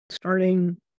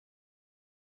starting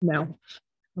now.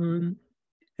 We'll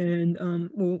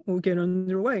get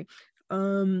underway.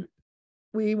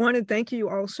 We want to thank you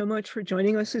all so much for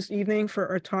joining us this evening for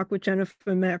our talk with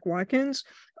Jennifer Mack-Watkins.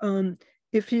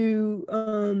 If you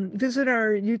visit our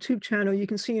YouTube channel, you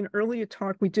can see an earlier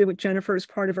talk we did with Jennifer as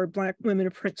part of our Black Women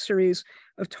of Print series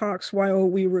of talks while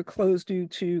we were closed due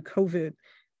to COVID.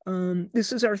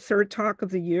 This is our third talk of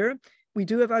the year. We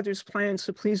do have others planned,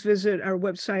 so please visit our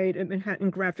website at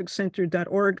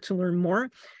manhattangraphiccenter.org to learn more.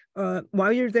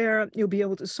 While you're there, you'll be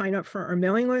able to sign up for our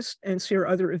mailing list and see our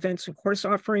other events and course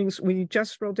offerings. We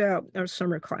just rolled out our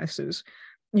summer classes.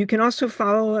 You can also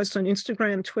follow us on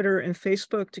Instagram, Twitter, and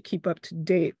Facebook to keep up to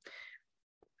date.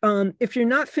 If you're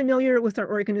not familiar with our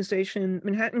organization,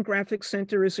 Manhattan Graphic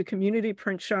Center is a community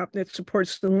print shop that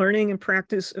supports the learning and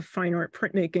practice of fine art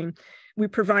printmaking. We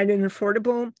provide an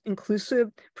affordable,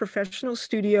 inclusive, professional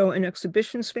studio and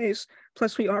exhibition space.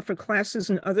 Plus, we offer classes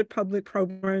and other public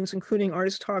programs, including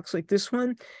artist talks like this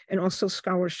one, and also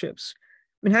scholarships.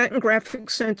 Manhattan Graphic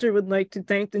Center would like to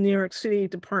thank the New York City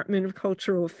Department of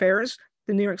Cultural Affairs,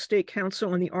 the New York State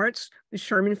Council on the Arts, the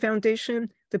Sherman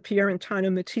Foundation, the Pierre and Tana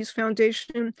Matisse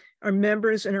Foundation, our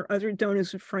members, and our other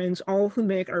donors and friends, all who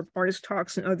make our artist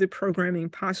talks and other programming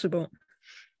possible.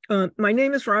 My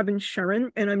name is Robin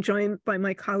Sharon, and I'm joined by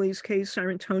my colleagues Kay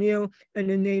Sarantonio and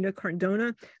Aneta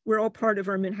Cardona. We're all part of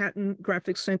our Manhattan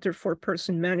Graphic Center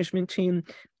four-person management team,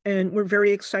 and we're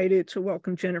very excited to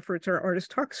welcome Jennifer to our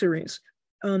Artist Talk series.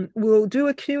 We'll do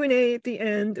a Q&A at the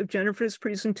end of Jennifer's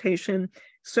presentation.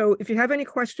 So if you have any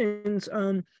questions,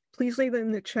 please leave them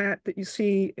in the chat that you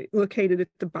see located at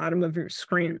the bottom of your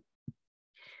screen.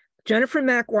 Jennifer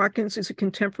Mack-Watkins is a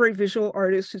contemporary visual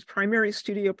artist whose primary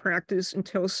studio practice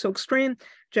entails silkscreen,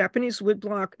 Japanese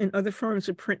woodblock, and other forms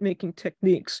of printmaking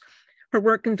techniques. Her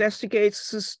work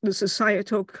investigates the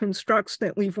societal constructs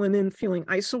that leave women feeling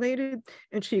isolated,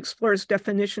 and she explores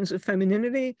definitions of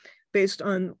femininity based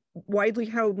on widely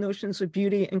held notions of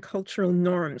beauty and cultural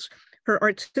norms. Her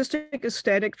artistic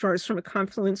aesthetic draws from a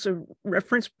confluence of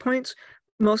reference points,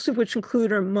 most of which include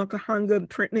her Mokuhanga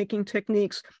printmaking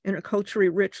techniques and her culturally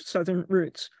rich Southern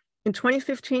roots. In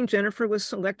 2015, Jennifer was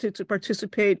selected to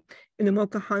participate in the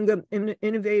Mokuhanga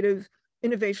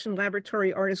Innovation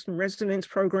Laboratory Artist in Residence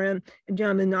program in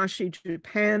Yamanashi,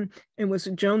 Japan, and was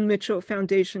a Joan Mitchell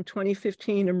Foundation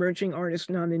 2015 Emerging Artist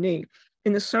nominee.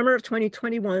 In the summer of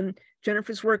 2021,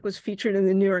 Jennifer's work was featured in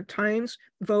the New York Times,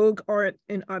 Vogue, Art,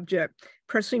 and Object,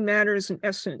 Pressing Matters and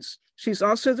Essence. She's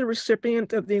also the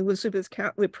recipient of the Elizabeth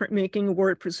Catlett Printmaking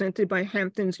Award presented by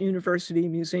Hampton's University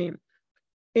Museum.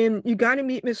 In You Gotta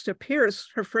Meet Mr. Pierce,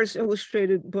 her first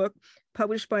illustrated book,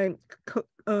 published by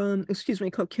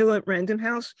Kokilla Random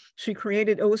House, she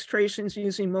created illustrations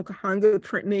using Mokuhanga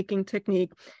printmaking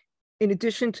technique in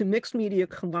addition to mixed media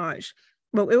collage.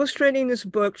 While illustrating this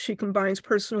book, she combines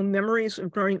personal memories of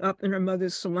growing up in her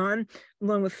mother's salon,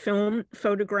 along with film,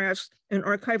 photographs, and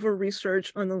archival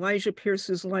research on Elijah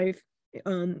Pierce's life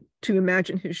to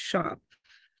imagine his shop.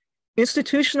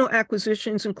 Institutional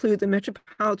acquisitions include the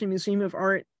Metropolitan Museum of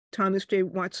Art, Thomas J.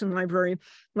 Watson Library,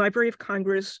 Library of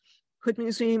Congress, Hood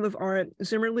Museum of Art,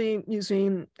 Zimmerli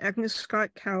Museum, Agnes Scott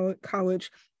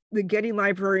College, the Getty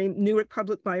Library, Newark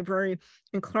Public Library,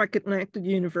 and Clark Atlanta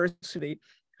University.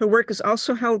 Her work is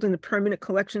also held in the permanent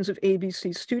collections of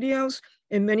ABC Studios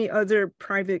and many other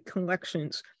private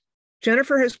collections.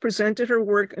 Jennifer has presented her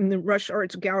work in the Rush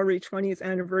Arts Gallery 20th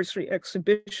Anniversary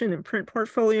Exhibition and Print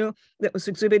Portfolio that was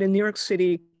exhibited in New York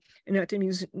City and at the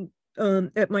museum,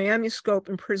 at Miami Scope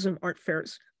and Prism Art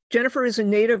Fairs. Jennifer is a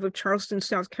native of Charleston,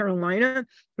 South Carolina,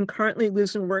 and currently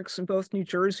lives and works in both New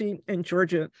Jersey and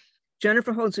Georgia.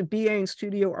 Jennifer holds a BA in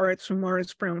Studio Arts from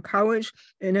Morris Brown College,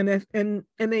 an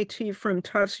MAT from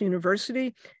Tufts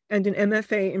University, and an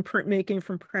MFA in Printmaking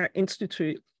from Pratt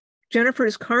Institute. Jennifer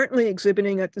is currently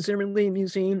exhibiting at the Zimmerli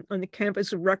Museum on the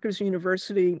campus of Rutgers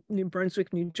University, New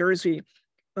Brunswick, New Jersey.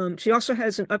 She also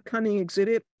has an upcoming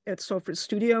exhibit at Sulphur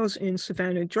Studios in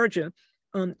Savannah, Georgia.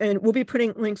 And we'll be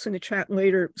putting links in the chat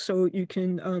later so you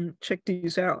can check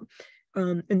these out.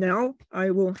 And now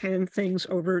I will hand things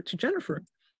over to Jennifer.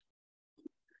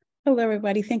 Hello,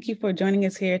 everybody. Thank you for joining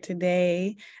us here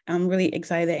today. I'm really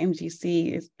excited that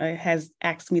MGC has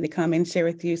asked me to come and share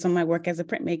with you some of my work as a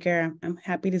printmaker. I'm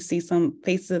happy to see some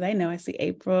faces that I know. I see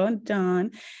April and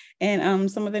John and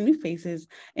some of the new faces.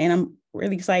 And I'm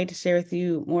really excited to share with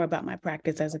you more about my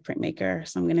practice as a printmaker.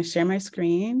 So I'm going to share my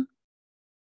screen.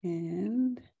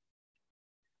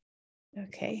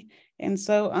 Okay. And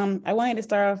so I wanted to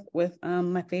start off with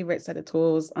my favorite set of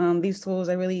tools. These tools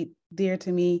are really dear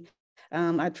to me.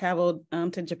 I traveled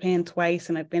to Japan twice,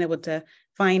 and I've been able to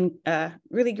find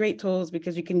really great tools,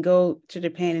 because you can go to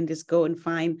Japan and just go and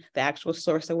find the actual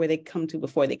source of where they come to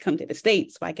before they come to the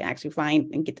States. So I can actually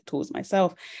find and get the tools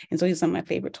myself. And so these are some of my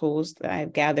favorite tools that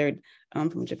I've gathered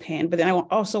from Japan. But then I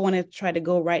also want to try to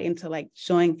go right into like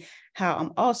showing how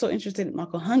I'm also interested in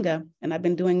Mokuhanga. And I've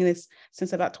been doing this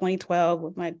since about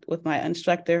 2012 with my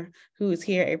instructor, who is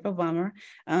here, April Vollmer,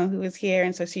 who is here.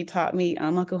 And so she taught me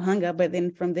Mokuhanga. But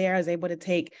then from there, I was able to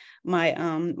take my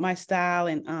my style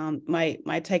and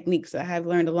my techniques that I have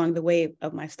learned along the way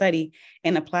of my study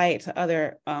and apply it to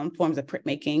other forms of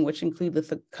printmaking, which include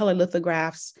color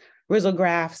lithographs,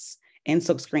 risographs, and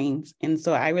silkscreens. And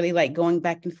so I really like going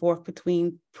back and forth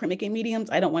between printmaking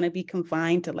mediums. I don't want to be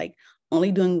confined to like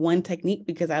only doing one technique,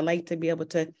 because I like to be able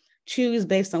to choose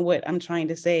based on what I'm trying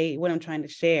to say, what I'm trying to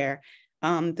share.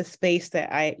 The space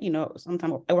that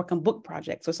sometimes I work on book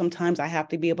projects. So sometimes I have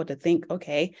to be able to think,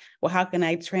 okay, well, how can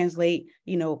I translate,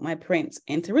 my prints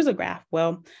into risograph?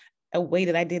 Well, a way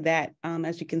that I did that,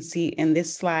 as you can see in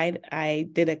this slide, I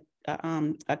did a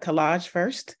collage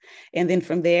first. And then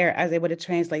from there, I was able to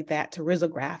translate that to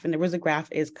risograph. And the risograph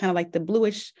is kind of like the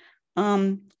bluish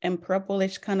and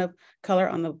purplish kind of color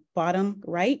on the bottom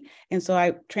right. And so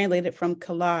I translated from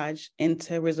collage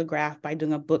into risograph by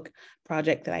doing a book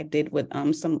project that I did with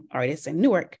some artists in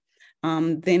Newark.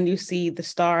 Then you see the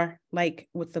star, like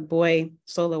with the boy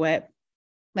silhouette,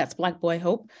 that's Black Boy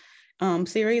Hope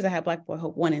series. I have Black Boy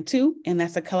Hope 1 and 2, and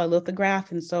that's a color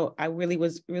lithograph. And so I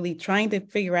was trying to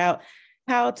figure out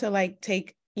how to like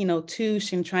take,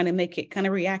 tuche and trying to make it kind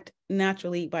of react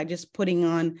naturally by just putting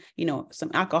on,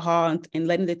 some alcohol and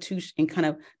letting the tuche and kind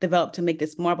of develop to make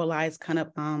this marbleized kind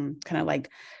of like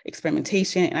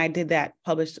experimentation. And I did that,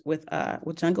 published with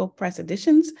Jungle Press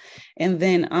Editions. And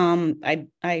then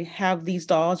I have these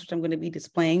dolls, which I'm going to be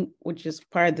displaying, which is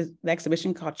part of the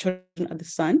exhibition called Children of the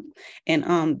Sun.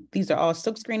 And these are all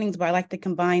silk screenings, but I like to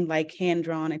combine like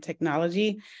hand-drawn and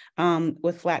technology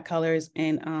with flat colors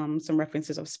and some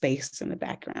references of space in the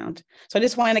background. So I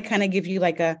just wanted to kind of give you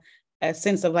like a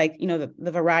sense of like,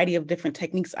 the variety of different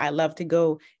techniques I love to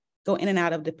go in and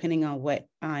out of depending on what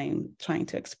I'm trying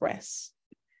to express.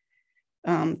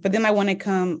 But then I want to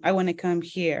come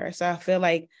here. So I feel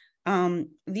like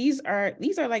these are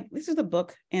like, this is the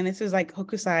book, and this is like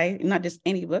Hokusai, not just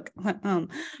any book,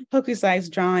 Hokusai's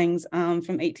drawings from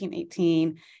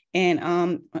 1818.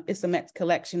 And it's a Met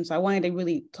collection. So I wanted to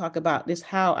really talk about this,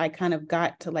 how I kind of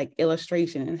got to like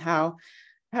illustration and how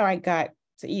I got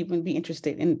to even be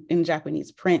interested in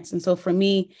Japanese prints. And so for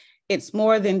me, it's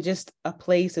more than just a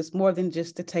place, it's more than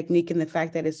just the technique and the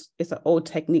fact that it's an old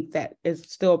technique that is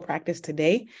still practiced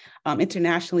today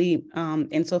internationally.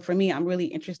 And so for me, I'm really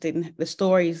interested in the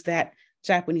stories that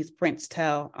Japanese prints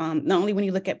tell. Not only when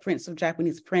you look at prints of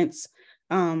Japanese prints,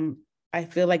 I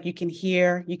feel like you can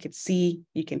hear, you can see,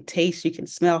 you can taste, you can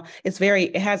smell.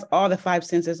 It has all the five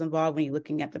senses involved when you're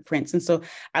looking at the prints. And so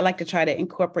I like to try to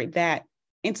incorporate that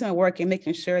into my work and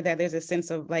making sure that there's a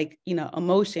sense of like,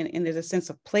 emotion, and there's a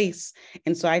sense of place.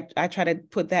 And so I try to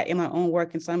put that in my own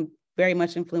work. And so I'm very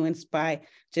much influenced by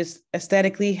just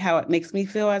aesthetically how it makes me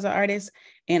feel as an artist.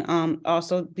 And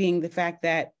also being the fact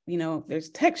that, there's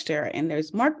texture and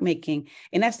there's mark making.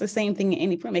 And that's the same thing in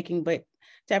any printmaking, but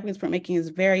Japanese printmaking is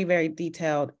very, very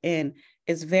detailed, and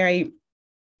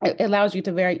it allows you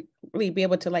to really be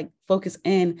able to like focus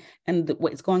in and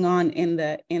what's going on in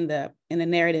the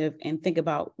narrative, and think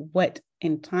about what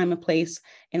in time and place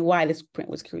and why this print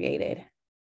was created.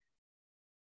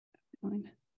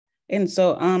 And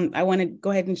so I want to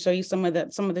go ahead and show you some of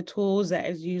the tools that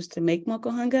is used to make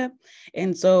Mokuhanga.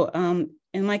 And so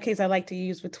in my case, I like to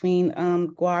use between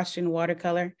gouache and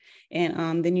watercolor.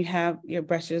 And then you have your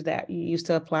brushes that you use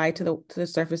to apply to the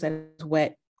surface that is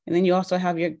wet. And then you also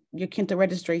have your Kento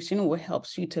registration, which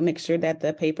helps you to make sure that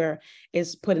the paper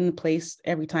is put in place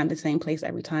every time, the same place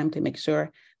every time, to make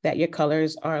sure that your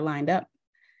colors are lined up.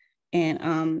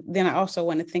 And then I also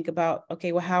want to think about,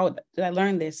 okay, well, how did I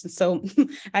learn this? And so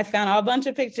I found a bunch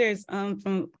of pictures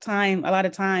from a lot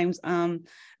of times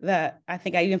that I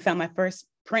think I even found my first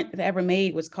print that I ever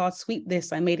made was called Sweep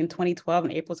This. I made in 2012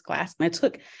 in April's class. And I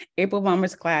took April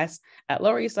Vollmer's class at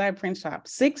Lower East Side Print Shop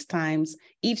 6 times.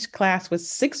 Each class was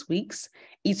 6 weeks.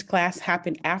 Each class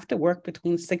happened after work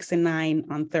between 6 and 9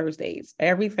 on Thursdays,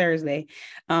 every Thursday.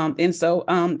 And so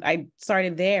I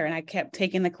started there, and I kept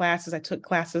taking the classes. I took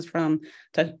classes from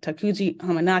Takuji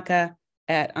Hamanaka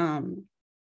at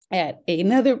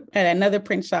another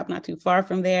print shop not too far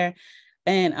from there.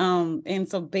 And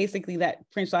so basically that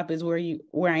print shop is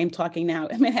where I am talking now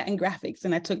at Manhattan Graphics.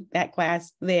 And I took that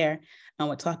class there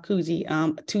with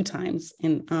Takuji 2 times.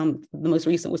 And the most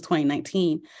recent was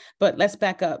 2019. But let's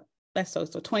back up. so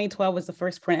 2012 was the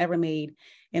first print ever made.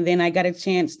 And then I got a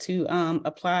chance to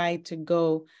apply to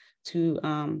go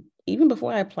to, even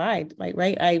before I applied, like,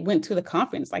 right, I went to the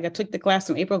conference. Like I took the class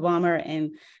from April Balmer,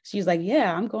 and she's like,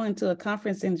 yeah, I'm going to a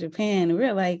conference in Japan. And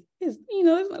we're like, there's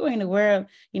no way in the world,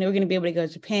 we're going to be able to go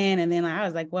to Japan. And then I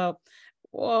was like, well,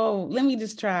 whoa, let me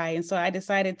just try. And so I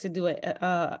decided to do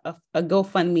a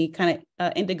GoFundMe kind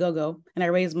of Indiegogo, and I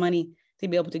raised money to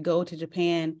be able to go to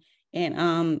Japan.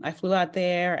 And I flew out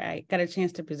there. I got a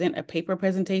chance to present a paper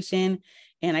presentation,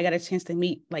 and I got a chance to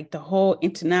meet like the whole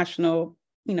international,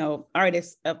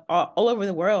 artists of all over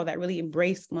the world that really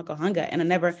embraced Mokuhanga. And I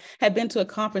never had been to a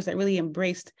conference that really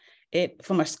embraced it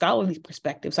from a scholarly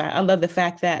perspective. So I love the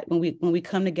fact that when we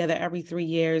come together every 3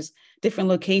 years, different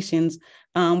locations,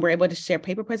 we're able to share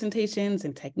paper presentations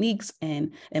and techniques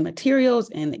and materials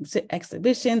and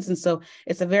exhibitions. And so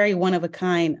it's a very one of a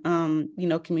kind,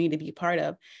 community to be part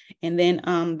of. And then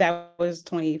that was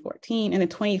 2014. And in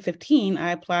 2015,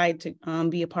 I applied to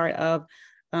be a part of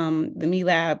the Me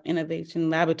Lab Innovation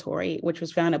Laboratory, which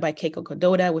was founded by Keiko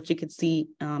Kododa, which you could see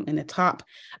in the top.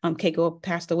 Keiko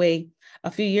passed away a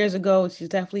few years ago. She's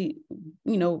definitely,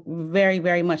 very,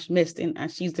 very much missed. And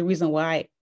she's the reason why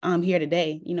I'm here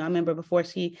today. I remember before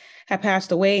she had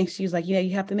passed away, and she was like, you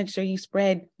have to make sure you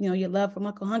spread, your love for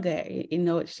Mokuhanga.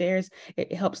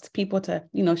 It helps people to,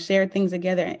 share things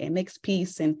together, and it makes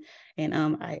peace. And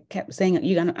I kept saying,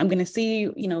 I'm going to see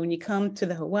you, when you come to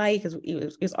the Hawaii, because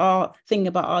it's all thinking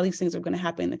about all these things that are going to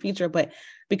happen in the future. But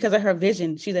because of her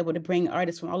vision, she's able to bring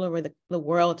artists from all over the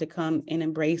world to come and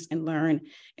embrace and learn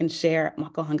and share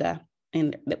Mokuhanga,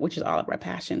 and which is all of our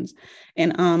passions.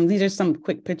 And these are some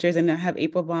quick pictures. And I have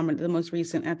April Balmer, the most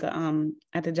recent at the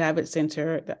Javits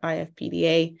Center, the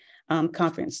IFPDA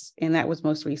conference, and that was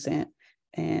most recent.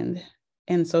 And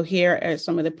so here are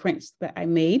some of the prints that I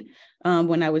made.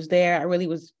 When I was there, I really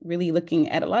was looking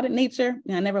at a lot of nature.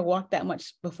 And I never walked that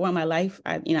much before in my life.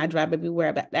 I drive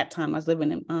everywhere. But at that time, I was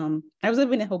living in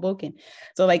Hoboken.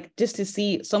 So like just to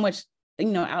see so much,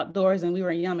 outdoors, and we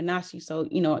were in Yamanashi. So,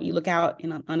 you look out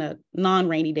on a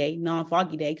non-rainy day,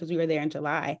 non-foggy day, because we were there in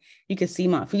July, you could see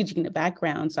Mount Fuji in the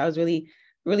background. So I was really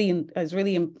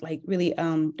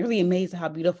amazed at how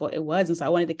beautiful it was. And so I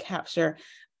wanted to capture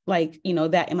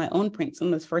that in my own prints.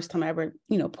 And the first time I ever,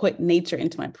 put nature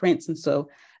into my prints. And so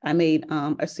I made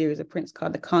a series of prints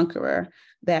called The Conqueror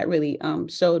that really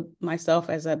showed myself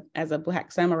as a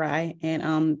Black samurai,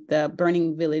 and the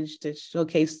burning village to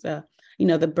showcase the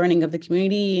burning of the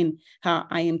community and how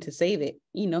I am to save it,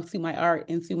 through my art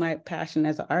and through my passion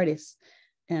as an artist.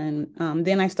 And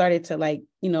then I started to light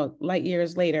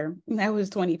years later, that was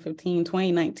 2015,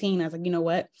 2019. I was like, you know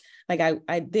what? Like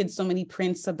I did so many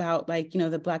prints about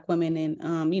the Black women in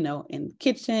the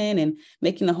kitchen and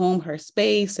making the home her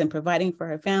space and providing for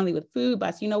her family with food. But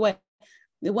I said, you know what?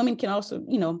 The woman can also,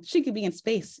 she could be in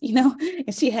space,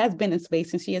 and she has been in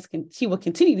space, and she will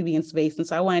continue to be in space. And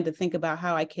so I wanted to think about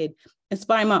how I could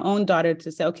inspire my own daughter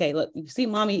to say, okay, look, you see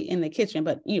mommy in the kitchen,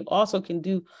 but you also can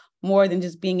do more than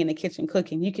just being in the kitchen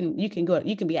cooking. You can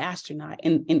be an astronaut.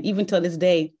 And even till this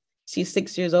day, she's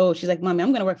 6 years old. She's like, Mommy,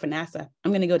 I'm going to work for NASA.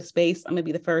 I'm going to go to space. I'm going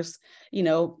to be the first,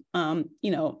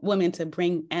 woman to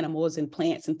bring animals and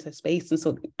plants into space. And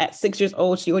so at 6 years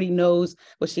old, she already knows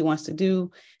what she wants to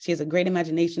do. She has a great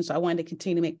imagination. So I wanted to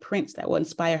continue to make prints that will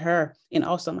inspire her and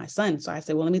also my son. So I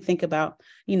said, well, let me think about,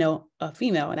 a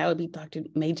female, and that would be Dr.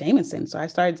 Mae Jamison. So I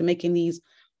started making these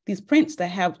prints that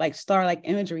have star-like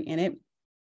imagery in it.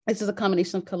 This is a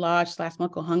combination of collage /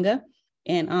 Mokuhanga.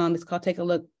 And it's called Take a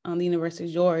Look on the Universe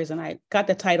is Yours. And I got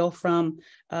the title from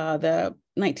the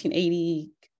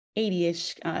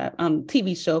 1980-ish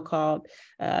TV show called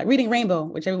Reading Rainbow,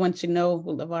 which everyone should know,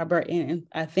 LeVar Burton. And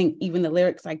I think even the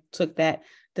lyrics, I took the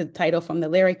title from the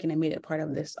lyric, and I made it part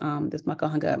of this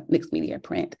Mokuhanga mixed media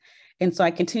print. And so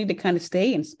I continued to kind of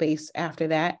stay in space after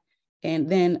that. And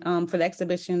then for the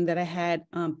exhibition that I had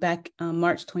back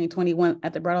March 2021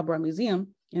 at the Brattleboro Museum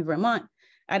in Vermont,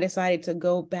 I decided to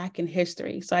go back in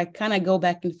history. So I kind of go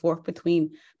back and forth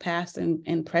between past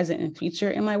and present and future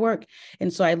in my work.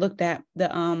 And so I looked at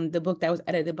the book that was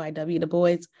edited by W. Du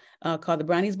Bois called The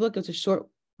Brownies Book. It was a short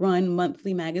run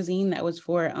monthly magazine that was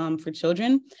for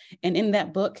children. And in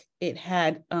that book, it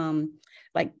had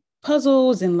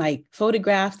puzzles and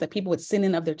photographs that people would send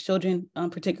in of their children,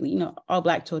 particularly, all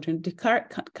Black children, to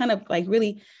kind of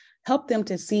really help them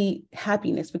to see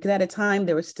happiness, because at a time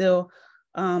there was still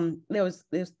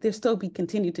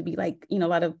continued to be a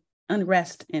lot of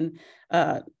unrest and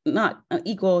not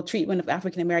equal treatment of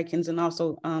African Americans, and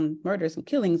also murders and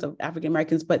killings of African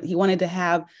Americans. But he wanted to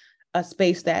have a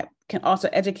space that can also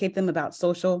educate them about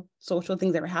social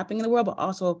things that were happening in the world, but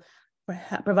also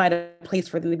provide a place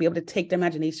for them to be able to take their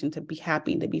imagination, to be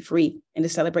happy and to be free and to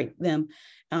celebrate them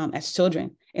as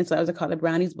children. And so it was called the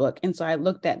Brownies book. And so I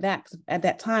looked at that. At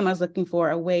that time, I was looking for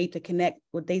a way to connect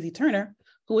with Daisy Turner,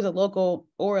 who was a local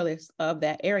oralist of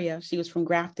that area. She was from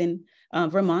Grafton,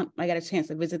 Vermont. I got a chance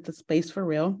to visit the space for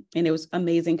real. And it was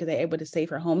amazing because they were able to save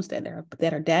her homestead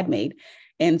that her dad made.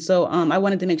 And so I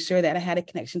wanted to make sure that I had a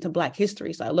connection to Black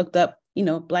history. So I looked up,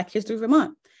 Black history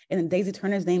Vermont. And then Daisy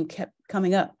Turner's name kept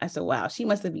coming up. I said, wow, she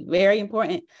must be very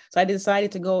important. So I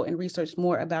decided to go and research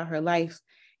more about her life.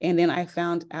 And then I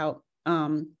found out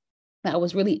that I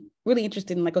was really, really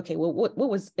interested in okay, well, what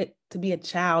was it to be a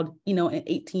child, in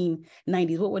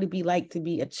 1890s? What would it be like to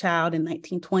be a child in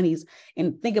 1920s?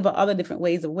 And think about all the different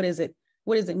ways of what does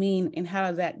it mean? And how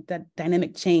does that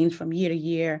dynamic change from year to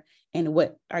year, and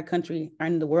what our country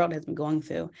and the world has been going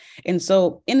through. And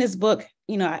so in this book,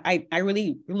 I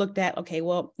really looked at, okay,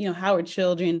 well, how are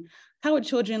children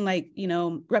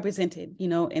represented,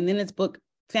 and in this book,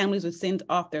 families would send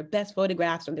off their best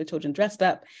photographs of their children dressed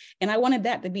up. And I wanted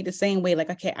that to be the same way,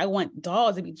 okay, I want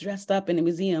dolls to be dressed up in the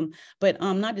museum, but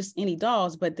not just any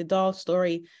dolls, but the doll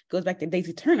story goes back to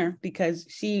Daisy Turner, because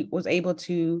she was able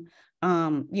to,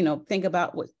 think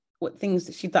about what things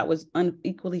that she thought was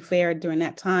unequally fair during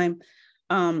that time.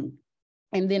 And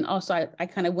then also I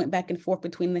kind of went back and forth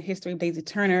between the history of Daisy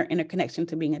Turner and her connection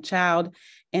to being a child.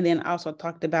 And then I also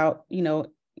talked about,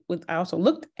 I also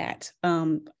looked at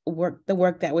the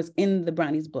work that was in the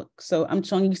Brownies book. So I'm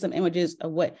showing you some images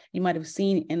of what you might have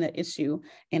seen in the issue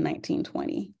in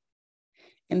 1920.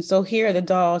 And so here are the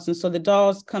dolls. And so the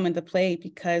dolls come into play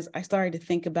because I started to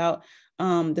think about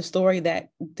the story that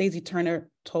Daisy Turner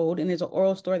told. And there's an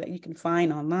oral story that you can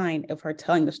find online of her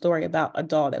telling the story about a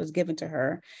doll that was given to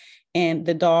her. And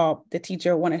the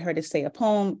teacher wanted her to say a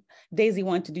poem. Daisy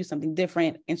wanted to do something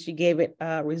different, and she gave it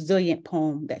a resilient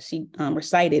poem that she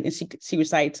recited, and she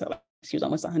recited till she was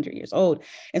almost 100 years old.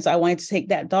 And so I wanted to take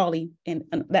that doll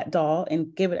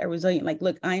and give it a resilient,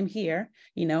 look, I'm here,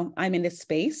 I'm in this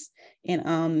space,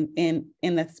 and in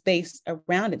the space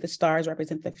around it, the stars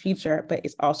represent the future, but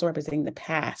it's also representing the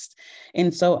past.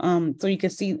 And so so you can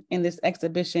see in this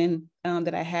exhibition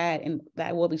that I had, and that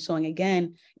I will be showing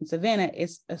again in Savannah,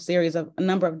 it's a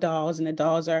number of dolls, and the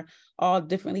dolls are all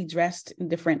differently dressed in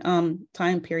different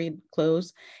time period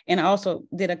clothes. And I also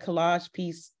did a collage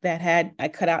piece that I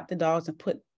cut out the dolls and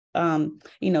put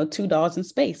two dolls in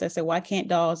space. I said, why can't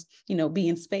dolls be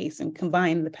in space and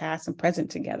combine the past and present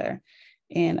together?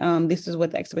 And this is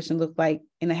what the exhibition looked like.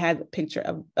 And I had a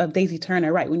picture of Daisy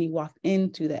Turner right when you walked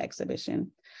into the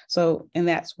exhibition. So, and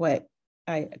that's what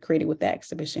I created with that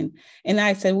exhibition. And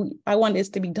I said, I want this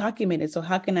to be documented. So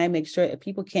how can I make sure that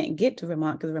people can't get to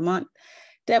Vermont? Because Vermont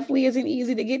definitely isn't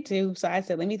easy to get to. So I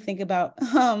said, let me think about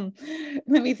how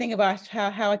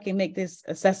I can make this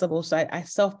accessible. So I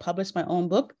self-published my own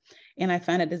book, and I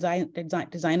found a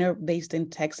designer based in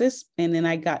Texas. And then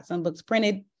I got some books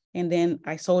printed, and then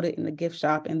I sold it in the gift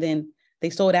shop, and then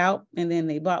they sold out, and then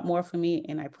they bought more from me,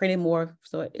 and I printed more.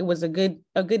 So it was a good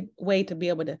way to be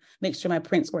able to make sure my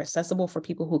prints were accessible for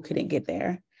people who couldn't get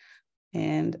there.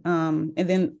 And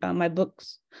then my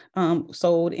books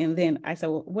sold. And then I said,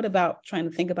 well, what about trying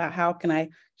to think about how can I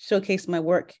showcase my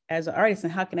work as an artist,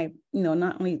 and how can I,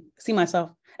 not only see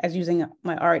myself as using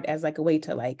my art as a way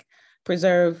to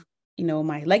preserve,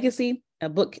 my legacy. A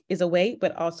book is a way,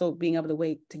 but also being able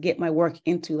to get my work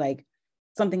into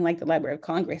something like the Library of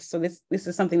Congress. So this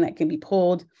is something that can be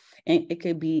pulled, and it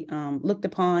could be looked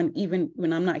upon even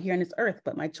when I'm not here on this earth,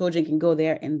 but my children can go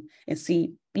there and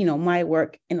see, my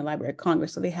work in the Library of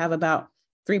Congress. So they have about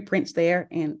 3 prints there,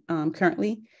 and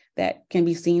currently that can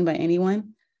be seen by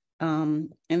anyone.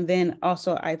 And then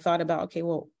also I thought about, okay,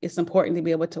 well, it's important to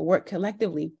be able to work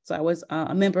collectively. So I was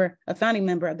a founding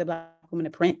member of the Black Women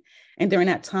in Print. And during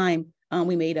that time,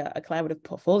 we made a collaborative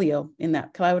portfolio, and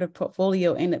that collaborative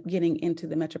portfolio ended up getting into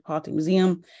the Metropolitan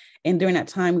Museum. And during that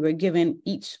time, we were given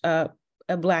each a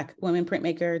Black woman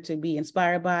printmaker to be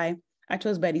inspired by. I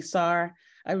chose Betty Saar.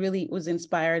 I really was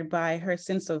inspired by her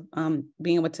sense of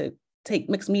being able to take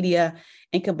mixed media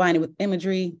and combine it with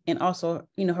imagery, and also,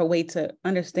 her way to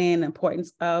understand the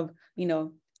importance of,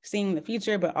 seeing the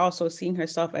future, but also seeing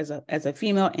herself as a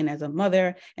female and as a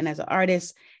mother and as an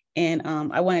artist. And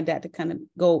I wanted that to kind of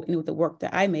go in with the work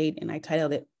that I made, and I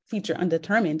titled it Future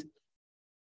Undetermined.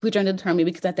 Future Undetermined,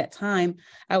 because at that time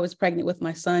I was pregnant with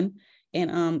my son,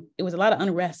 and it was a lot of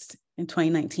unrest in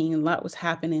 2019. A lot was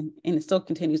happening, and it still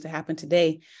continues to happen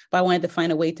today. But I wanted to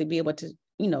find a way to be able to,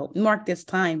 mark this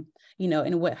time,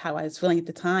 and how I was feeling at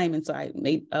the time. And so I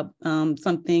made up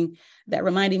something that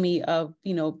reminded me of,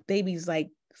 babies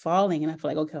falling. And I feel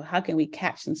like, okay, how can we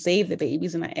catch and save the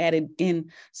babies? And I added in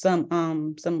some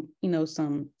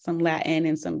Latin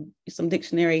and some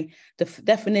dictionary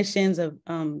definitions of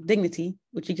dignity,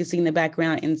 which you can see in the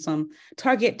background, and some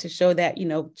target to show that,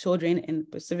 children, and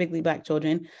specifically Black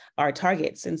children, are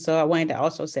targets. And so I wanted to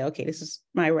also say, okay, this is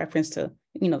my reference to,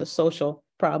 the social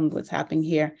problem that's happening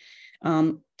here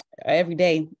every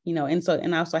day,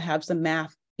 and I also have some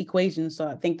math equations. So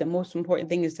I think the most important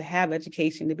thing is to have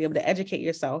education, to be able to educate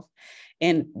yourself.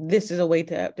 And this is a way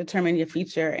to determine your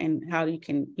future and how you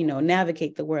can,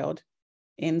 navigate the world.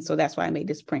 And so that's why I made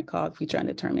this print called Future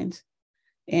Undetermined.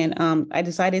 And I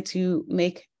decided to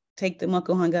take the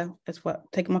Mokuhanga,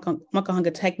 take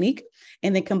Mokuhanga technique,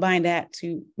 and then combine that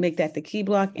to make that the key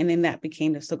block. And then that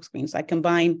became the silkscreen. So I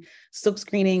combined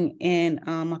silkscreening and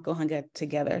Mokuhanga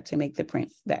together to make the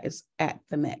print that is at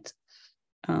the Met.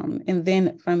 And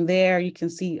then from there, you can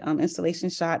see installation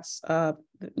shots of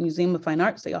the Museum of Fine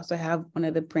Arts. They also have one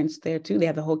of the prints there too. They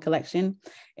have the whole collection.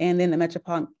 And then the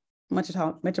Metropolitan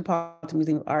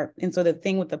Museum of Art. And so the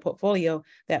thing with the portfolio,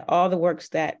 that all the works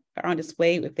that are on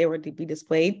display, if they were to be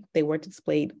displayed, they were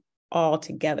displayed all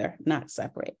together, not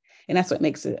separate. And that's what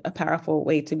makes it a powerful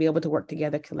way to be able to work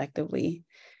together collectively.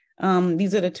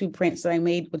 These are the two prints that I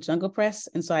made with Jungle Press.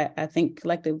 And so I think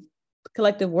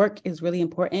collective work is really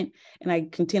important. And I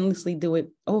continuously do it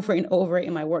over and over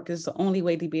in my work, because it's the only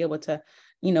way to be able to,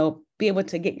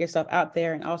 get yourself out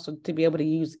there, and also to be able to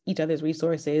use each other's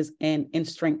resources and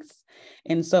strengths.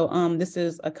 And so this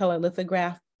is a color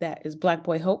lithograph that is Black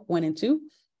Boy Hope 1 and 2.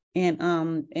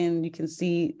 And you can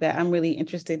see that I'm really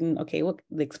interested in, the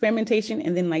experimentation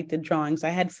and then like the drawings. I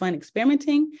had fun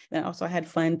experimenting, and also I had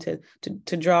fun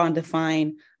to draw and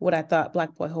define what I thought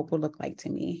Black Boy Hope would look like to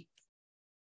me.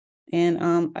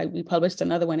 And we published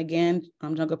another one again,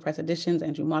 Jungle Press Editions.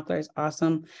 Andrew Mockler is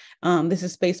awesome. This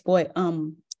is Space Boy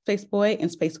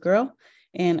and Space Girl.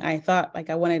 And I thought,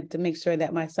 I wanted to make sure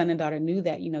that my son and daughter knew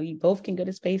that, you both can go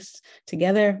to space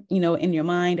together, in your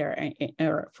mind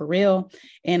or for real.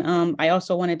 And I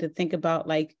also wanted to think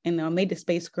about and I made the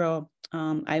Space Girl,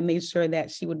 I made sure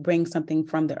that she would bring something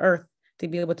from the earth to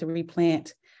be able to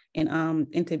replant and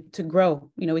to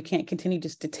grow. We can't continue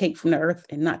just to take from the earth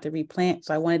and not to replant.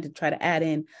 So I wanted to try to add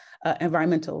in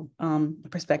environmental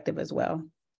perspective as well.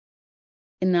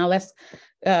 And now let's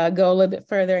go a little bit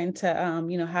further into,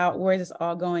 where is this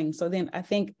all going? So then I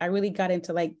think I really got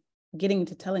into getting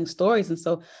into telling stories. And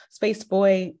so Space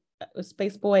Boy and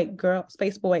Space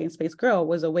Girl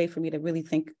was a way for me to really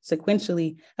think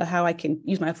sequentially of how I can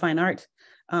use my fine art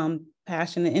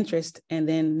passion and interest. And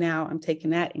then now I'm taking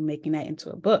that and making that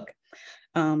into a book.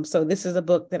 So this is a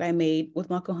book that I made with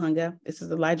Mokuhanga. This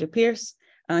is Elijah Pierce.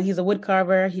 He's a wood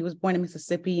carver. He was born in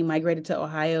Mississippi, migrated to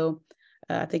Ohio.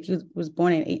 I think he was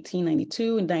born in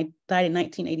 1892 and died in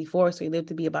 1984. So he lived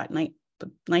to be about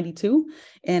 92.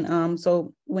 And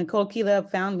so when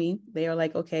Kokila found me, they were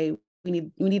like, okay,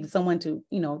 we needed someone to,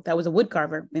 that was a wood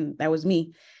carver, and that was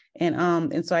me.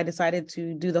 And so I decided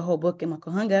to do the whole book in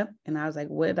Mokuhanga, and I was like,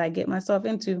 what did I get myself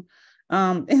into?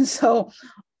 And so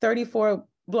 34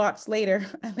 blocks later,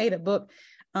 I made a book,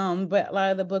 but a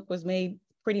lot of the book was made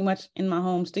pretty much in my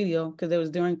home studio because it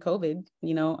was during COVID,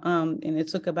 and it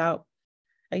took about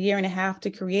a year and a half to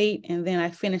create. And then I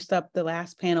finished up the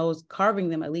last panels, carving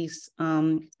them at least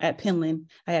at Penland.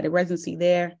 I had a residency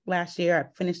there last year.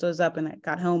 I finished those up and I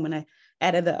got home and I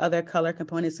added the other color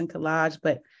components and collage.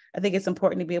 But I think it's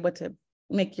important to be able to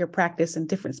make your practice in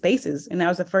different spaces. And that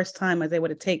was the first time I was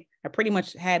able to I pretty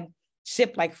much had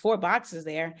shipped 4 boxes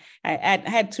there. I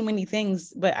had too many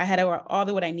things, but I had all of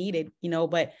what I needed,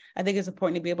 but I think it's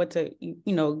important to be able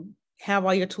to, have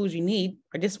all your tools you need,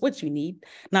 or just what you need.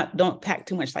 Don't pack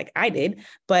too much like I did,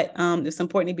 but it's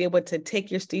important to be able to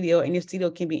take your studio, and your studio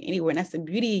can be anywhere. And that's the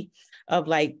beauty of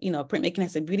printmaking.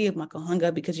 That's the beauty of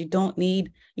Mokuhanga, because you don't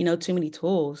need, too many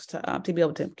tools to be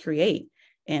able to create.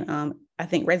 And I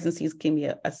think residencies can be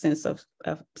a sense of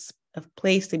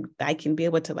place that I can be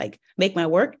able to make my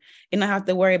work and not have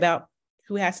to worry about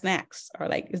who has snacks or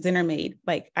is dinner made.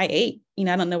 I ate,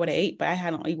 I don't know what I ate, but I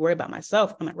don't worry about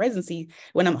myself on my residency.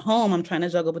 When I'm home, I'm trying to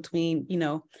juggle between,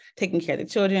 taking care of the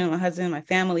children, my husband, my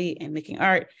family, and making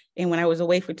art. And when I was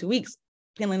away for 2 weeks,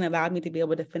 Penland allowed me to be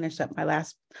able to finish up my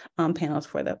last panels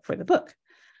for the book.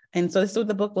 And so this is what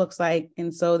the book looks like.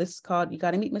 And so this is called You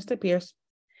Gotta Meet Mr. Pierce.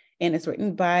 And it's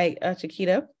written by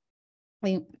Jaquila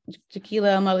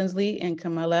Mullensley and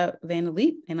Camilla Van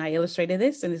Leet. And I illustrated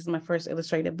this, and this is my first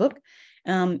illustrated book.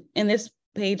 And this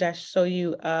page, I show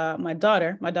you my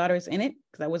daughter. My daughter is in it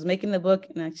because I was making the book,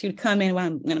 and she would come in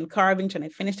when I'm carving, trying to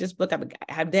finish this book. I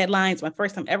have deadlines. My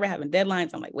first time ever having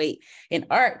deadlines. I'm like, wait, in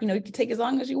art, you can take as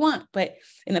long as you want, but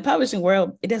in the publishing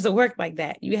world, it doesn't work like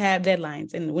that. You have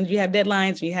deadlines, and when you have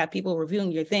deadlines, you have people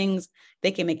reviewing your things.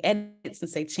 They can make edits and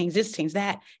say, change this, change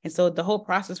that. And so the whole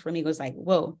process for me was like,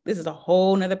 whoa, this is a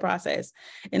whole nother process.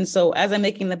 And so as I'm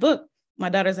making the book, my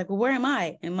daughter's like, well, where am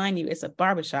I? And mind you, it's a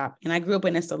barbershop. And I grew up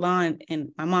in a salon,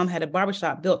 and my mom had a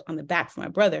barbershop built on the back for my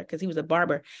brother because he was a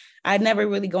barber. I'd never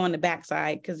really go on the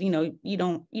backside because, you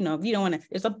don't want to,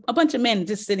 there's a bunch of men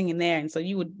just sitting in there. And so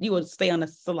you would stay on the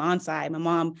salon side. My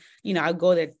mom, I'd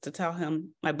go there to tell him,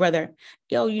 my brother,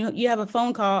 yo, you have a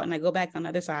phone call, and I go back on the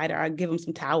other side, or I give him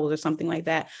some towels or something like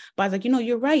that. But I was like,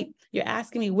 you're right. You're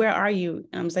asking me, where are you?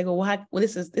 And I was like, well,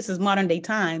 this is modern day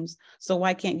times. So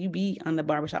why can't you be on the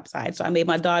barbershop side? So I made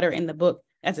my daughter in the book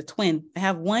as a twin. I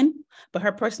have one, but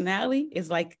her personality is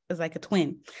like a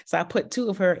twin. So I put two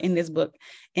of her in this book,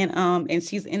 and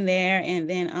she's in there. And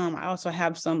then I also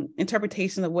have some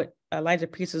interpretation of what Elijah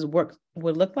Pierce's work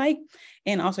would look like.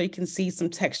 And also you can see some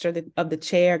texture of the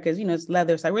chair because, it's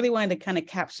leather. So I really wanted to kind of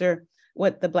capture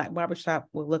what the Black barbershop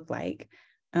will look like.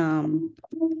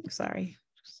 Sorry,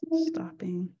 just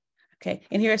stopping. Okay,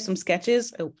 and here are some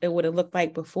sketches of what it looked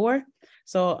like before.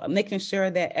 So making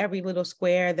sure that every little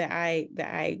square that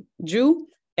I drew,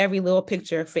 every little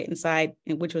picture fit inside,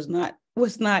 and which was not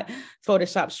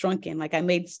Photoshop shrunken. Like I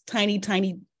made tiny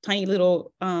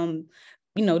little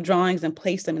drawings and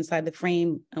placed them inside the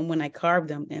frame, and when I carved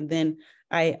them, and then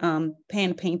I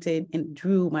pan painted and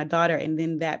drew my daughter, and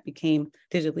then that became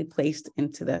digitally placed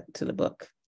into the book.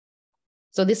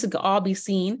 So this could all be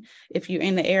seen if you're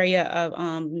in the area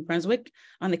of New Brunswick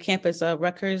on the campus of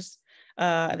Rutgers,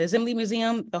 the Assembly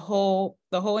Museum. The whole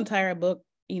entire book,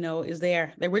 is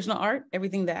there. The original art,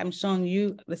 everything that I'm showing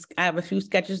you, I have a few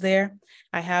sketches there.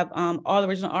 I have all the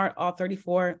original art, all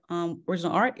 34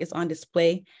 original art is on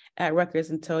display at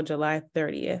Rutgers until July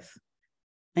 30th.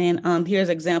 And here's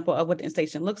an example of what the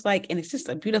installation looks like. And it's just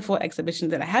a beautiful exhibition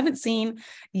that I haven't seen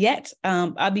yet.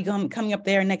 I'll be coming up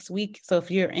there next week. So if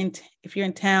you're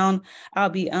in town, I'll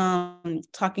be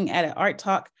talking at an art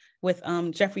talk with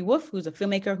Jeffrey Wolf, who's a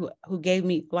filmmaker who gave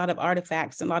me a lot of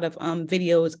artifacts and a lot of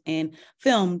videos and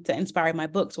film to inspire my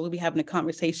book. So we'll be having a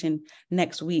conversation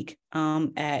next week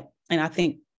and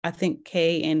I think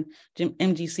Kay and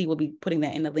MGC will be putting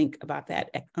that in the link about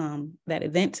that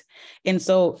event. And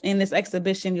so in this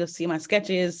exhibition, you'll see my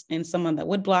sketches and some of the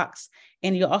wood blocks,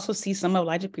 and you'll also see some of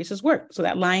Elijah Pierce's work. So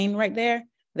that line right there,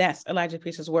 that's Elijah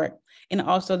Pierce's work. And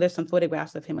also there's some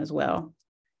photographs of him as well.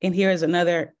 And here is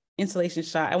another installation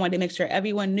shot. I wanted to make sure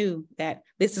everyone knew that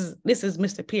this is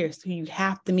Mr. Pierce, who you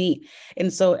have to meet.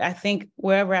 And so I think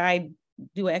wherever I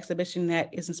do an exhibition that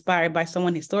is inspired by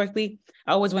someone historically,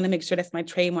 I always want to make sure that's my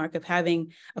trademark of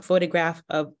having a photograph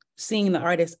of seeing the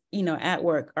artist, at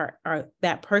work or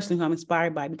that person who I'm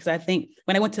inspired by. Because I think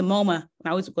when I went to MoMA, when I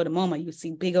always go to MoMA, you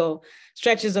see big old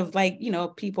stretches of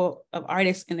people of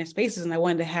artists in their spaces. And I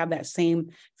wanted to have that same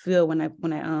feel when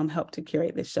I helped to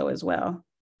curate this show as well.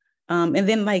 And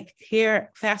then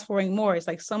here, fast forwarding more, it's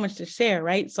so much to share,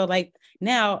 right? So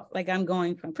now, I'm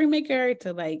going from printmaker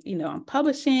to I'm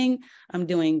publishing, I'm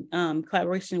doing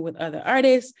collaboration with other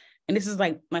artists. And this is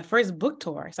my first book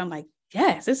tour. So I'm like,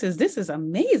 yes, this is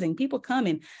amazing. People come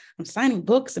and I'm signing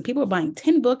books, and people are buying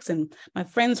 10 books. And my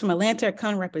friends from Atlanta are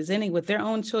coming representing with their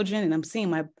own children. And I'm seeing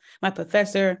my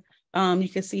professor. You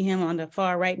can see him on the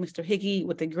far right, Mr. Hickey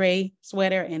with the gray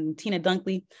sweater, and Tina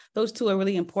Dunkley. Those two are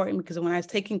really important because when I was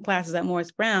taking classes at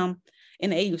Morris Brown in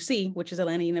the AUC, which is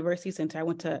Atlanta University Center, I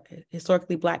went to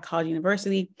historically Black college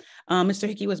university. Mr.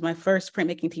 Hickey was my first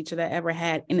printmaking teacher that I ever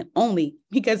had, and only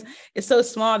because it's so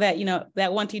small that,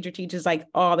 that one teacher teaches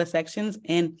all the sections,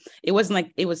 and it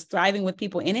wasn't it was thriving with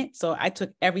people in it. So I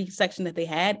took every section that they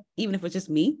had, even if it was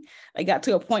just me. I got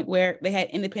to a point where they had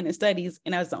independent studies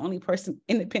and I was the only person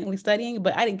independently studying,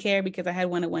 but I didn't care because I had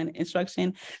one-on-one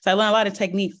instruction. So I learned a lot of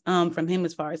techniques from him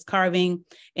as far as carving,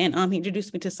 and he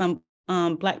introduced me to some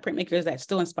Black printmakers that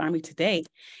still inspire me today.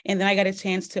 And then I got a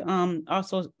chance to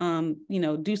also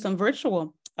do some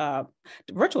virtual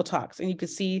talks, and you could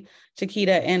see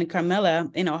Chiquita and Carmela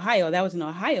in Ohio. That was in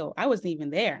Ohio. I wasn't even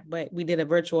there, but we did a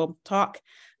virtual talk.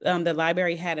 The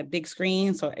library had a big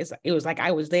screen, so it was like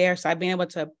I was there. So I've been able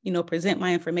to present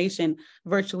my information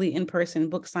virtually, in person,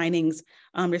 book signings.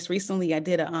 Just recently I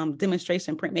did a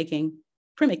demonstration printmaking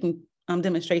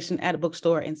demonstration at a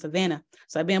bookstore in Savannah.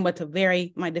 So I've been able to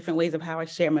vary my different ways of how I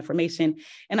share my information.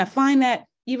 And I find that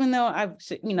even though I've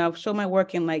shown my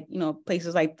work in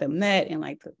places like the Met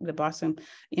and the Boston,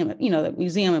 the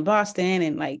museum in Boston,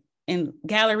 and in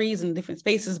galleries and different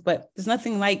spaces, but there's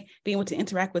nothing like being able to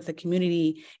interact with the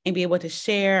community and be able to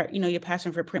share, your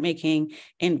passion for printmaking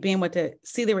and being able to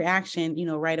see the reaction,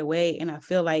 right away. And I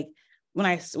feel like when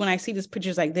I see these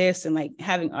pictures like this and like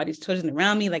having all these children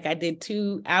around me, like I did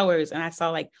 2 hours and I saw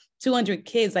like 200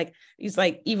 kids, like it's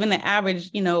like even the average,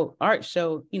 art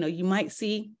show, you might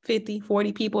see 50,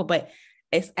 40 people, but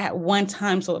it's at one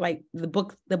time. So like the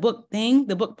book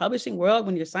publishing world,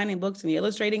 when you're signing books and you're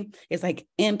illustrating, it's like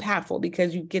impactful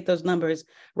because you get those numbers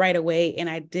right away.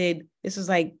 And this is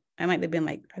like, I might have been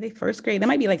like, are they first grade? That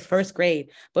might be like first grade,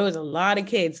 but it was a lot of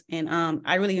kids. And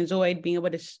I really enjoyed being able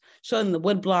to show them the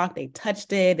woodblock. They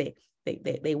touched it.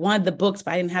 They wanted the books,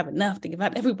 but I didn't have enough to give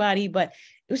out to everybody, but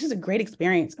it was just a great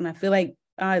experience. And I feel like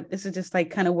this is just like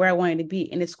kind of where I wanted to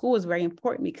be. And the school is very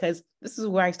important because this is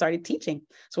where I started teaching.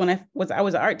 So when I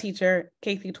was an art teacher,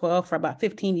 K through 12 for about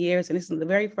 15 years. And this is the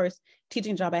very first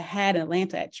teaching job I had in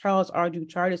Atlanta at Charles R. Drew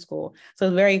Charter School. So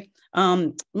it's very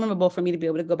memorable for me to be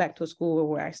able to go back to a school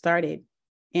where I started.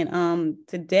 And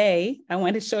today I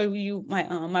wanted to show you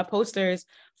my posters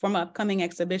for my upcoming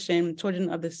exhibition, Children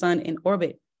of the Sun in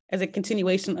Orbit, as a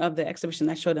continuation of the exhibition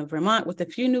I showed in Vermont with a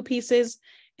few new pieces.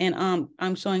 And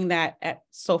I'm showing that at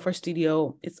Sulfur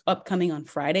Studio. It's upcoming on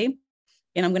Friday.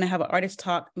 And I'm going to have an artist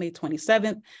talk May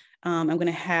 27th. I'm going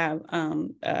to have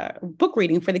a book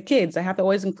reading for the kids. I have to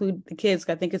always include the kids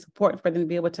because I think it's important for them to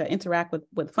be able to interact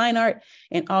with fine art.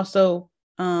 And also,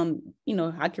 I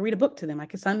can read a book to them. I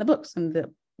can sign the books. And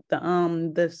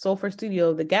the Sulfur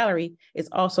Studio, the gallery, is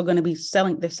also going to be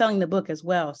selling the book as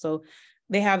well. So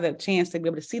they have the chance to be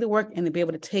able to see the work and to be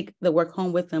able to take the work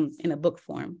home with them in a book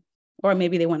form. Or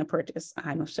maybe they want to purchase,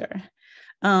 I'm not sure.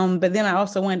 But then I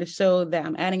also wanted to show that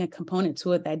I'm adding a component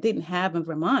to it that I didn't have in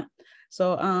Vermont.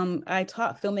 So I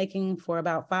taught filmmaking for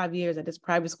about 5 years at this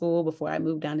private school before I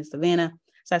moved down to Savannah.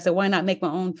 So I said, why not make my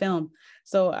own film?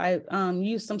 So I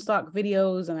used some stock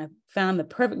videos and I found the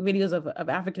perfect videos of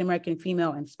African-American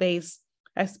female in space.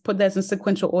 I put that in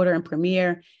sequential order in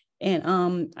Premiere.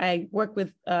 And I worked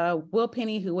with Will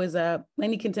Penny, who was a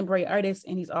many contemporary artist,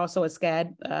 and he's also a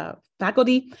SCAD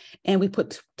faculty. And we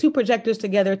put 2 projectors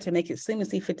together to make it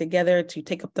seamlessly fit together to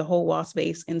take up the whole wall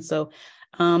space. And so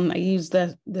I used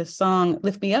the song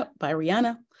Lift Me Up by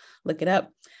Rihanna, look it up.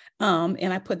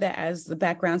 And I put that as the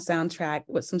background soundtrack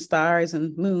with some stars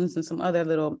and moons and some other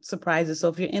little surprises. So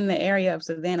if you're in the area of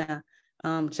Savannah,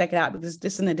 check it out. But this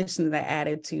is an addition that I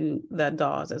added to the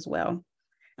dolls as well.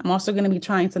 I'm also going to be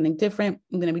trying something different.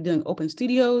 I'm going to be doing open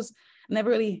studios. I never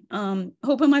really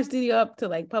opened my studio up to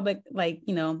like public, like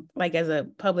as a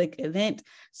public event.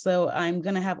 So I'm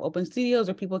going to have open studios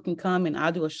where people can come and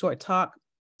I'll do a short talk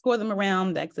for them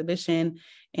around the exhibition.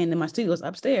 And then my studio is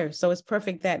upstairs. So it's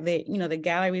perfect that the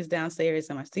gallery is downstairs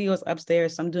and my studio is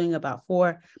upstairs. So I'm doing about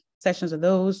 4 sessions of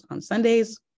those on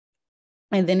Sundays.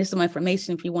 And then there's some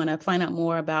information if you want to find out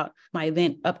more about my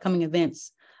upcoming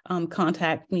events.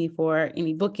 Contact me for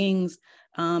any bookings,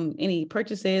 any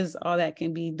purchases, all that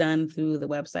can be done through the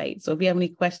website. So if you have any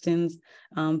questions,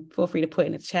 feel free to put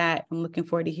in the chat. I'm looking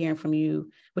forward to hearing from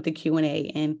you with the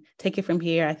Q&A and take it from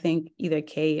here. I think either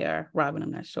Kay or Robin,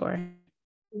 I'm not sure.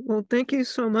 Well, thank you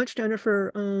so much,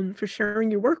 Jennifer, for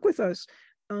sharing your work with us.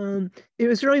 It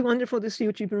was really wonderful to see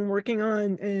what you've been working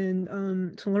on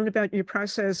and to learn about your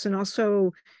process and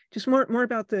also just more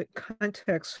about the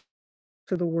context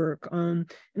to the work. And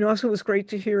also it was great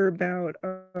to hear about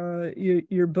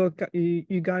your book,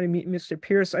 You Gotta Meet Mr.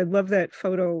 Pierce. I love that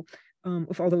photo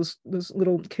of all those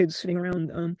little kids sitting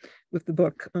around with the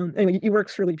book. Anyway, your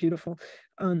work's really beautiful.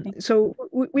 So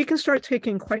we can start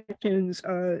taking questions.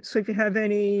 So if you have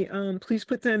any, please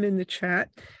put them in the chat.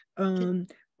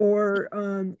 Or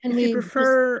if you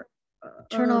prefer,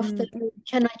 turn off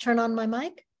can I turn on my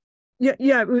mic? Yeah.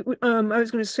 I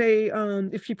was going to say,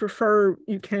 if you prefer,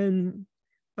 you can.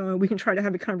 We can try to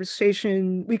have a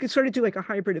conversation. We could sort of do like a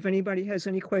hybrid. If anybody has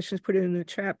any questions, put it in the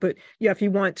chat. But yeah, if you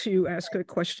want to ask a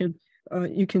question,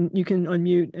 you can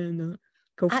unmute and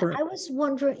go for it. I was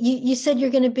wondering, you said you're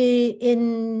going to be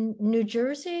in New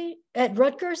Jersey at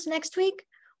Rutgers next week.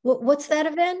 What's that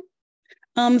event?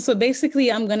 So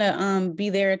basically, I'm gonna be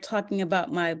there talking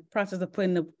about my process of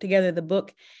putting together the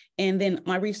book, and then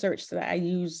my research that I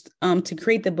used to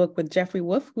create the book with Jeffrey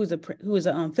Wolf, who is a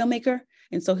filmmaker.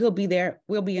 And so he'll be there.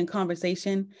 We'll be in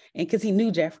conversation. And because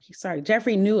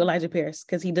Jeffrey knew Elijah Pierce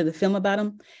because he did the film about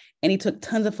him. And he took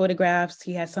tons of photographs.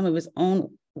 He had some of his own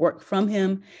work from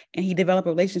him. And he developed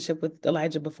a relationship with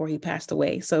Elijah before he passed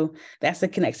away. So that's the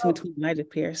connection between Elijah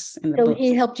Pierce and the book.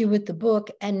 He helped you with the book.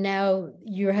 And now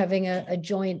you're having a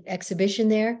joint exhibition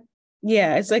there?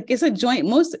 Yeah, it's a joint.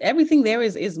 Most everything there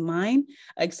is mine,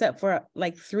 except for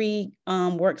like 3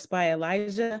 works by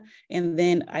Elijah, and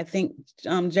then I think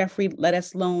Jeffrey let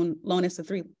us loan us the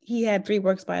 3. He had 3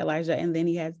 works by Elijah, and then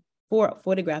he had 4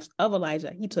 photographs of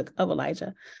Elijah. He took of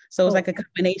Elijah, so it was like a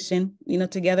combination,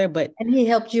 together. But and he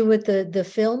helped you with the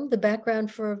film, the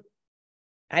background for.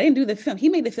 I didn't do the film. He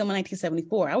made the film in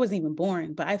 1974. I wasn't even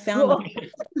born, but I found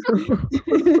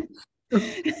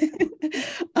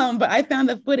but I found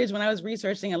the footage when I was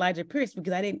researching Elijah Pierce,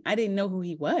 because I didn't know who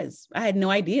he was. I had no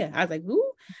idea. I was like, who?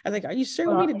 I was like, are you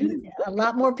sure we need to do this? A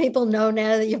lot more people know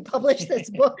now that you've published this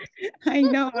book. I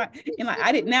know. And like,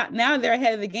 I didn't, now they're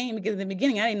ahead of the game, because in the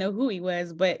beginning I didn't know who he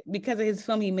was, but because of his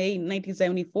film he made in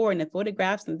 1974 and the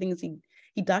photographs and things,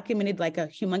 he documented like a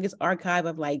humongous archive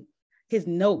of like his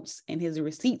notes and his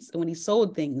receipts when he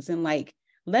sold things, and like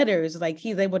letters. Like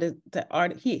he's able to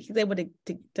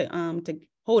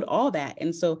hold all that.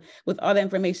 And so with all the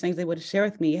information he's able to share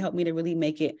with me, it helped me to really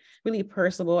make it really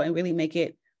personable and really make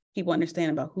it people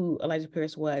understand about who Elijah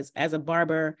Pierce was as a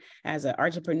barber, as an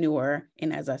entrepreneur,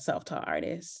 and as a self-taught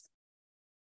artist.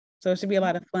 So it should be a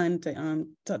lot of fun to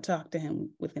talk to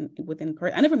him within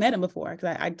person. I never met him before,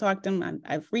 because I talked to him.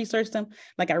 I've researched him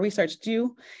like I researched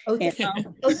you. Okay.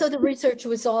 And, so the research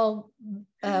was all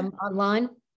online.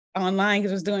 Online,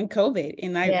 because I was doing COVID,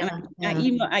 and I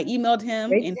emailed him.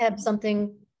 Great and to have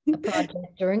a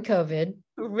project during COVID.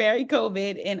 Very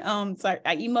COVID, and so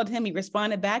I emailed him. He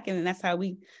responded back, and then that's how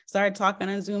we started talking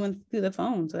on Zoom and through the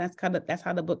phone. So that's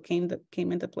how the book came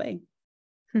into play.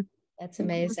 That's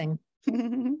amazing.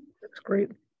 That's great.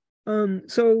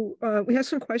 So we have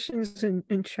some questions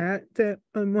in chat that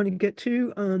I want to get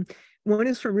to. One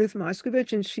is from Ruth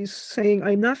Moskovich, and she's saying,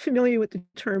 I'm not familiar with the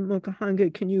term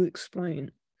Mokuhanga. Can you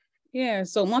explain? Yeah,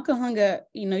 so Mokuhanga,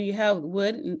 you have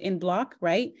wood in block,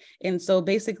 right? And so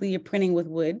basically you're printing with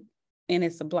wood, and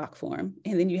it's a block form.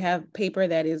 And then you have paper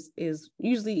that is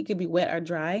usually, it could be wet or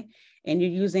dry, and you're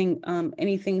using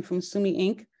anything from sumi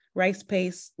ink, rice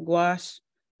paste, gouache,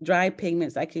 dry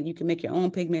pigments. You can make your own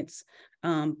pigments.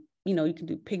 You can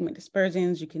do pigment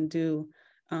dispersions. You can do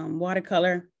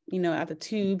watercolor, out the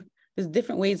tube. There's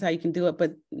different ways how you can do it.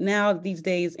 But now these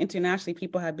days, internationally,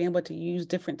 people have been able to use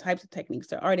different types of techniques.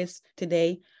 There are artists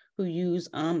today who use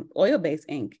oil-based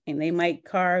ink, and they might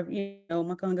carve,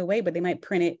 Mokuhanga way, but they might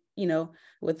print it,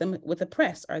 with a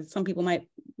press, or some people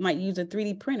might use a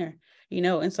 3D printer,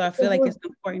 and so I feel like it's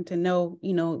important to know,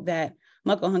 that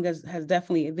Mokuhanga has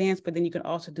definitely advanced, but then you can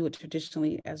also do it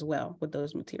traditionally as well with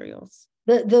those materials.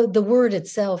 The word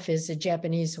itself is a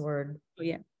Japanese word. Oh,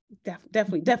 yeah,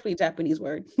 definitely Japanese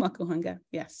word, Mokuhanga,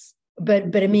 yes.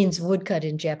 But it means woodcut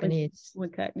in Japanese.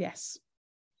 Woodcut, yes.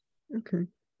 Okay.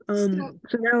 So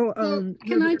now,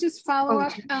 can I just follow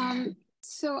up?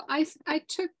 So I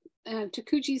took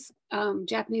Takuji's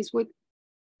Japanese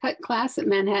woodcut class at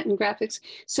Manhattan Graphics.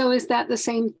 So is that the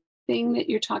same thing that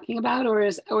you're talking about, or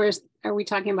are we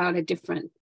talking about a different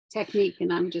technique,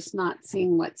 and I'm just not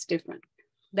seeing what's different?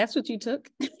 That's what you took.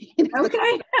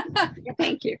 Okay.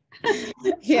 Thank you.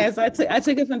 Yes, I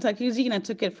took it from Takuji, and I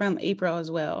took it from April as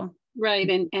well. Right,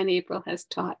 and April has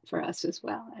taught for us as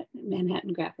well at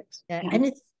Manhattan Graphics. Yeah.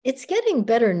 And it's getting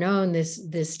better known,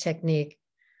 this technique,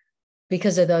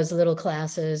 because of those little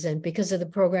classes and because of the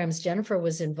programs Jennifer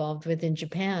was involved with in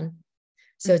Japan.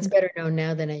 So it's better known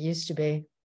now than it used to be.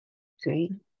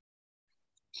 Great.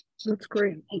 That's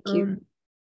great. Thank you.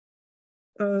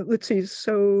 Let's see.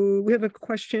 So we have a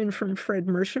question from Fred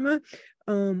Mershima.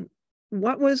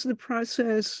 What was the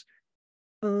process?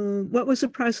 What was the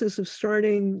process of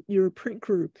starting your print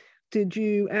group? Did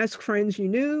you ask friends you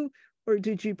knew, or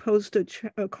did you post a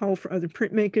call for other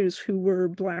printmakers who were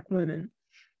Black women?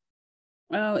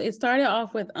 It started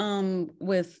off with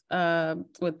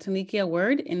Tanikia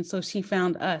Word, and so she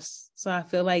found us. So I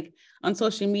feel like on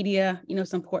social media,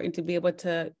 it's important to be able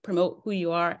to promote who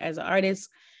you are as an artist.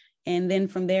 And then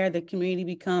from there, the community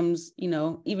becomes,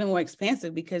 even more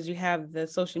expansive, because you have the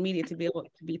social media to be able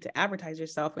to advertise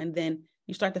yourself. And then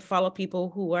you start to follow people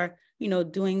who are,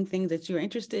 doing things that you're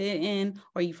interested in,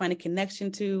 or you find a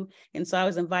connection to. And so I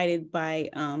was invited by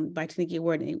Tanikia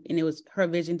Ward, and it was her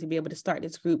vision to be able to start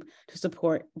this group to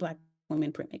support Black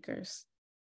women printmakers.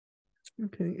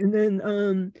 Okay. And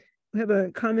then we have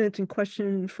a comment and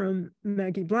question from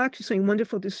Maggie Black. She's saying,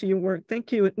 wonderful to see your work.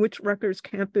 Thank you. At which Rutgers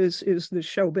campus is the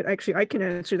show? But actually, I can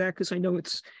answer that because I know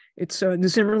it's the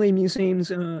Zimmerly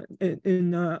Museums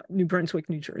in New Brunswick,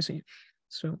 New Jersey.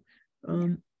 So,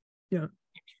 yeah.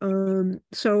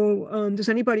 Does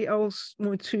anybody else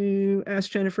want to ask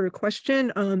Jennifer a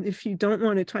question? If you don't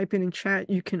want to type it in chat,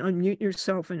 you can unmute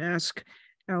yourself and ask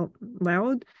out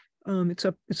loud. It's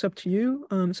up to you.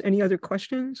 So any other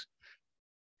questions?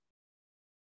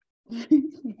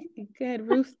 Good,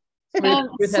 Ruth.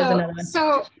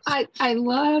 So I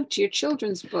loved your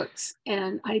children's books,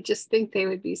 and I just think they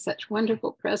would be such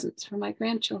wonderful presents for my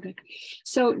grandchildren.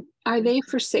 So are they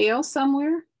for sale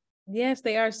somewhere? Yes,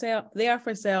 they are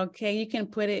for sale. Kay, you can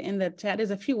put it in the chat.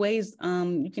 There's a few ways.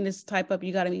 You can just type up,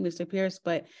 "You got to meet Mr. Pierce,"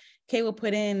 but Kay will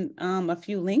put in a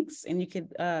few links, and you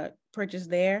could purchase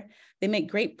there. They make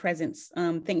great presents.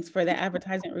 Thanks for that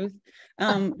advertisement, Ruth.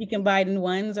 You can buy it in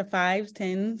 1s or 5s,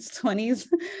 10s, 20s,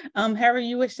 however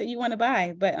you wish that you want to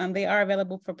buy. But they are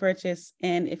available for purchase.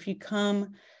 And if you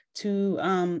come to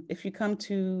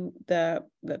the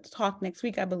talk next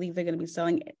week, I believe they're going to be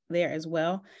selling it there as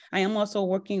well. I am also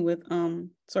working with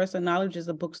Source of Knowledge, is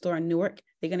a bookstore in Newark.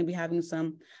 They're going to be having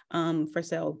some for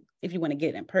sale if you want to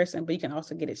get it in person, but you can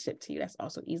also get it shipped to you. That's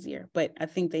also easier. But I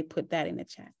think they put that in the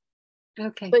chat.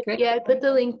 Okay, but great. yeah, I put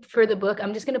the link for the book.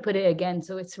 I'm just going to put it again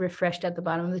so it's refreshed at the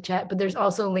bottom of the chat, but there's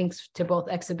also links to both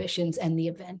exhibitions and the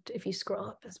event if you scroll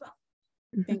up as well.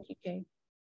 Thank you, Kay.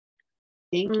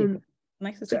 Thank you.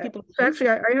 Nice to see people. So actually,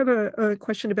 I have a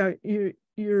question about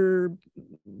your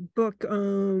book.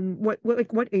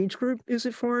 What age group is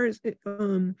it for? Is it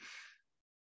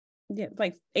Yeah,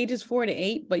 like ages 4 to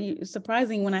 8, but it's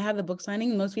surprising when I have the book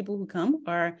signing, most people who come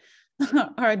are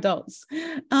adults.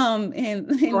 I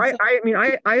mean,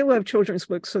 I love children's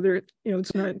books, so they're,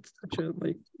 it's not such a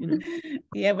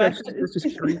yeah, but just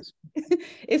curious.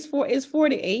 It's 4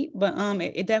 to 8, but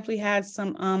it definitely has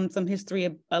some history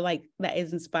of like that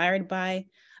is inspired by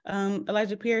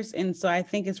Elijah Pierce, and so I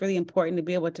think it's really important to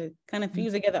be able to kind of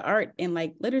fuse together art and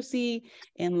like literacy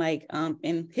and like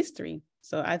in history.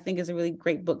 So I think it's a really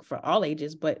great book for all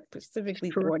ages, but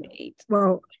specifically 4 to 8.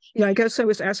 Well, yeah, I guess I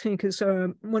was asking because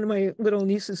one of my little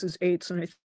nieces is 8, and I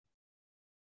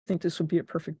think this would be a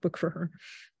perfect book for her.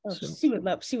 Oh, so she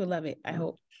would love it, I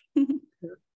hope.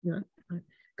 Yeah,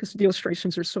 because the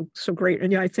illustrations are so great,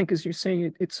 and yeah, I think as you're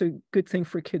saying, it's a good thing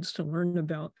for kids to learn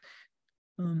about.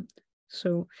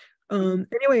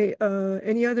 Anyway,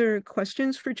 any other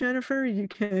questions for Jennifer? You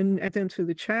can add them to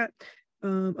the chat.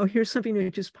 Oh, here's something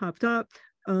that just popped up.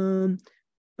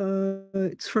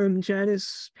 It's from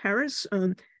Janice Paris.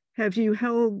 Have you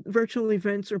held virtual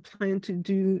events or plan to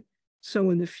do so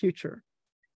in the future?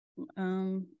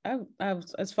 I've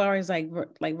as far as like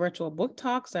virtual book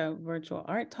talks or virtual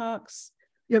art talks.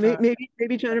 Yeah,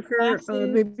 maybe Jennifer,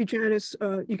 maybe Janice,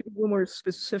 you can be a little more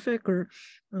specific, or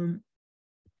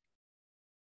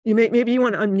maybe you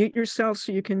want to unmute yourself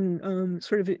so you can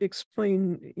sort of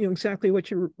explain, exactly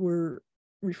what you were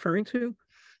referring to.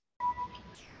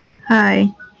 Hi.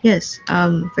 Yes.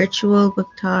 Virtual book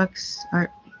talks,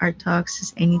 art talks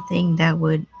is anything that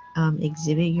would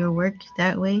exhibit your work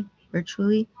that way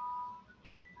virtually.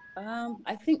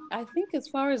 I think as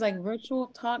far as like virtual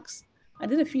talks, I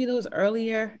did a few of those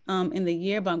earlier in the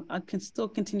year, but I can still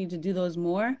continue to do those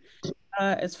more.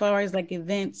 As far as like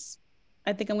events,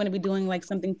 I think I'm going to be doing like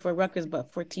something for Rutgers,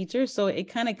 but for teachers. So it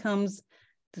kind of comes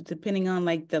depending on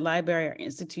like the library or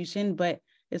institution. But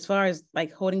as far as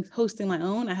like hosting my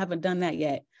own, I haven't done that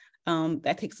yet.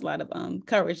 That takes a lot of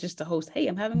courage just to host. Hey,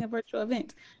 I'm having a virtual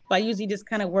event. But I usually just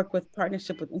kind of work with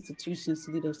partnership with institutions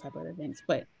to do those type of events.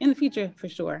 But in the future, for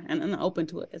sure, and I'm open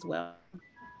to it as well.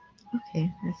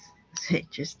 Okay, that's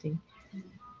interesting.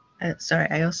 Sorry,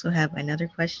 I also have another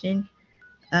question.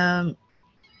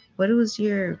 What was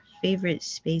your favorite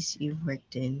space you've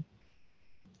worked in?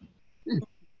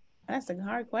 That's a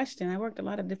hard question. I worked a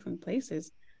lot of different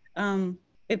places.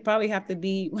 It'd probably have to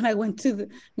be when I went to the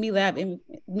Me Lab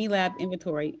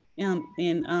inventory in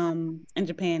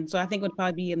Japan. So I think it would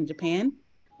probably be in Japan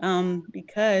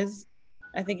because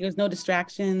I think there was no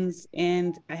distractions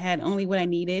and I had only what I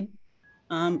needed.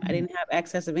 I didn't have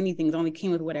excess of anything. It only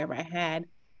came with whatever I had.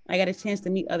 I got a chance to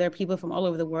meet other people from all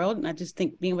over the world. And I just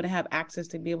think being able to have access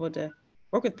to be able to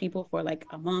work with people for like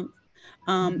a month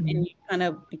and you kind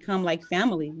of become like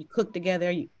family. You cook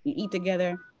together, you eat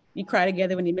together, you cry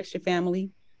together when you miss your family.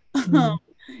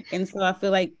 And so I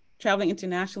feel like traveling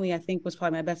internationally, I think was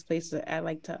probably my best place that I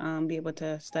like to be able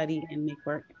to study and make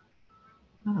work.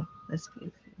 Oh, that's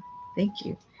beautiful. Thank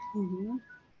you.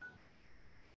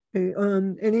 Okay,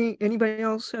 anybody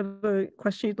else have a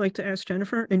question you'd like to ask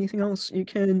Jennifer? Anything else? You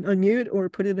can unmute or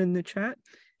put it in the chat.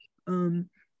 I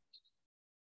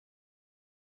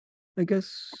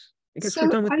guess So we're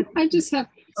done with I just have,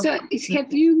 so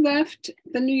have you left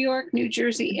the New York, New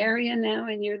Jersey area now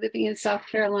and you're living in South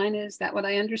Carolina? Is that what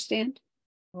I understand?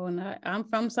 Oh, no, I'm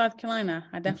from South Carolina.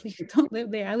 I definitely don't live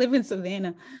there. I live in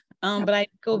Savannah, but I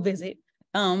go visit.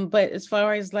 But as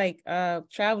far as like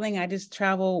traveling, I just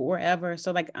travel wherever.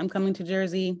 So like I'm coming to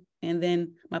Jersey and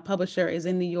then my publisher is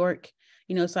in New York,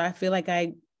 so I feel like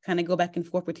I kind of go back and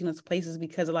forth between those places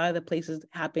because a lot of the places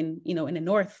happen, in the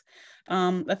north,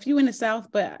 a few in the south,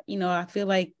 but, I feel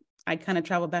like I kind of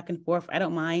travel back and forth. I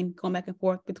don't mind going back and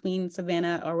forth between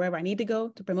Savannah or wherever I need to go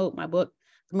to promote my book,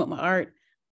 promote my art,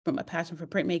 promote my passion for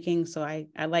printmaking. So I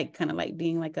like kind of like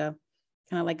being like a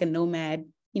nomad,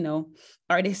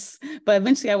 artist. But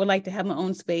eventually I would like to have my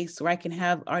own space where I can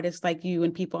have artists like you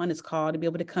and people on this call to be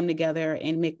able to come together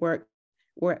and make work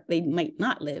where they might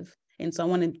not live. And so I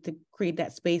wanted to create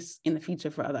that space in the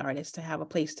future for other artists to have a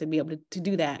place to be able to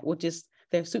do that with just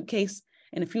their suitcase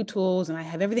and a few tools, and I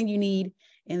have everything you need.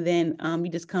 And then you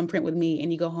just come print with me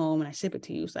and you go home and I ship it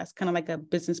to you. So that's kind of like a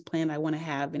business plan I want to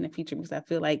have in the future, because I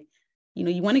feel like,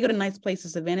 you want to go to nice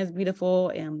places. Savannah's beautiful,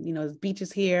 and, there's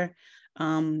beaches here.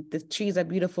 The trees are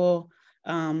beautiful.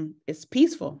 It's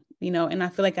peaceful, and I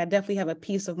feel like I definitely have a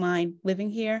peace of mind living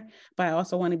here, but I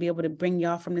also want to be able to bring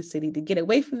y'all from the city to get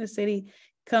away from the city,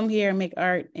 come here and make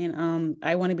art. And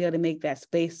I want to be able to make that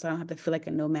space so I don't have to feel like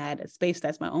a nomad, a space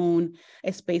that's my own,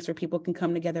 a space where people can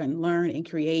come together and learn and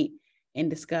create and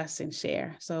discuss and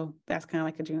share. So that's kind of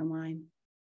like a dream of mine.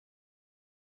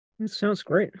 It sounds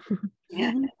great.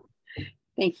 Yeah.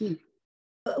 Thank you.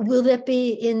 Will that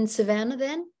be in Savannah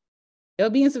then?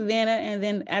 It'll be in Savannah, and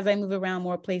then as I move around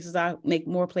more places, I'll make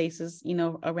more places,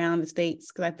 around the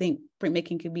states, because I think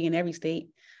printmaking could be in every state,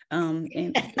 and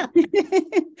in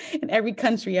every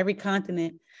country, every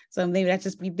continent. So maybe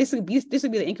this would be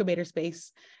the incubator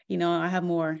space. I have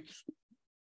more,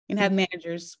 and have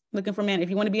managers looking for If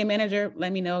you want to be a manager,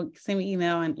 let me know. Send me an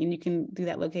email, and you can do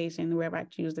that location wherever I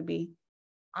choose to be.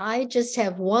 I just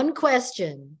have one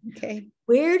question. Okay.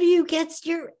 Where do you get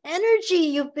your energy?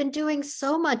 You've been doing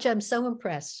so much. I'm so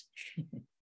impressed.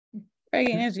 Where I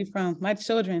get energy from? My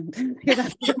children.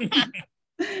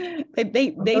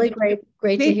 they really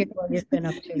great to hear what you've been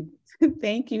up to.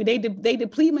 Thank you. They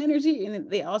deplete my energy, and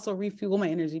they also refuel my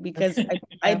energy, because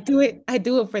I do it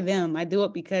for them. I do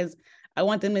it because I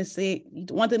want them to see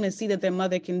that their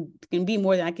mother can be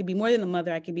more than, I can be more than a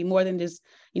mother. I can be more than just,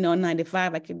 a 9 to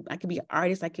 5. I could be an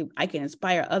artist. I can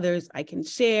inspire others. I can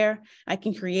share, I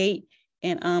can create.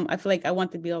 And I feel like I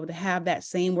want to be able to have that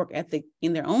same work ethic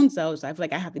in their own selves. I feel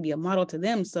like I have to be a model to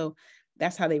them. So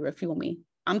that's how they refuel me.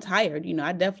 I'm tired,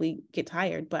 I definitely get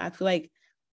tired, but I feel like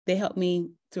they help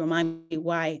me to remind me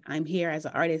why I'm here as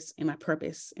an artist and my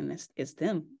purpose. And it's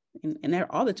them, and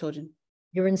they're all the children.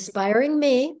 You're inspiring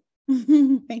me.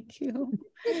 Thank you.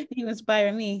 You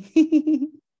inspire me.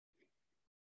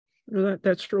 Well,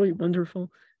 that's really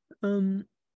wonderful.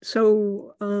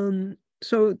 So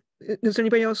does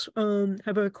anybody else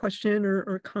have a question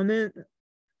or comment?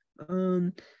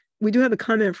 We do have a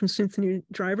comment from Cynthia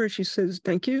Driver. She says,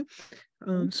 thank you.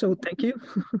 So thank you.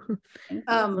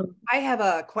 I have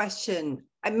a question.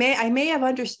 I may have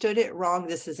understood it wrong.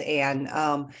 This is Anne.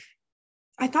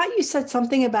 I thought you said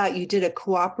something about you did a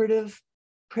cooperative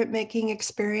printmaking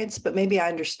experience, but maybe I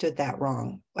understood that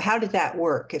wrong. How did that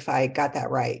work, if I got that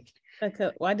right?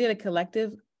 I did a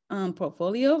collective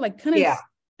portfolio, like kind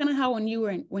of how when you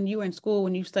were in school,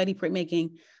 when you study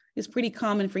printmaking, it's pretty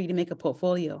common for you to make a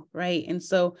portfolio, right? And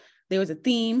so there was a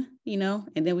theme,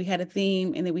 and then we had a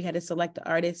theme, and then we had to select the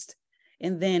artist,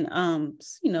 and then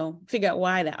figure out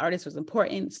why that artist was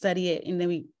important, study it, and then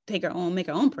we make our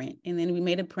own print, and then we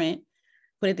made a print,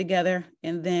 put it together,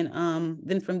 and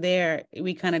then from there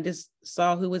we kind of just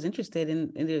saw who was interested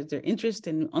in their interest,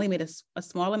 and only made a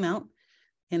small amount,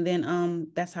 and then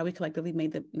that's how we collectively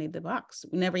made the box.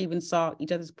 We never even saw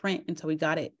each other's print until we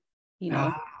got it,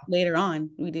 later on.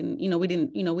 We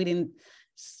didn't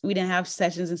have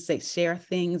sessions and share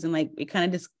things, and like it kind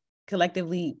of just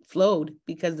collectively flowed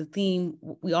because the theme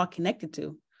we all connected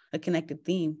to, a connected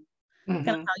theme. Mm-hmm.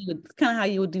 Kind of how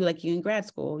you would do like you in grad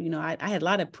school. I had a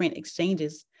lot of print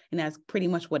exchanges, and that's pretty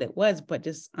much what it was, but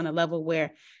just on a level where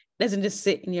it doesn't just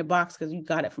sit in your box because you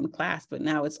got it from class, but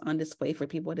now it's on display for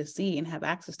people to see and have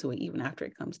access to it even after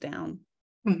it comes down.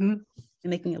 Mm-hmm. And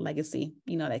making a legacy,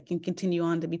 that can continue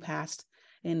on to be passed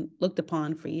and looked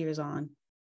upon for years on.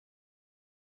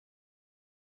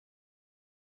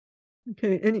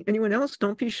 Okay, anyone else?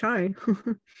 Don't be shy.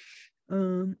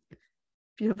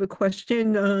 If you have a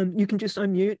question, you can just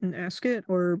unmute and ask it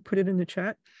or put it in the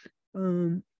chat.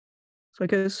 So I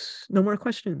guess no more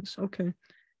questions. Okay.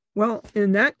 Well,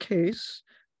 in that case,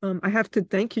 I have to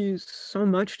thank you so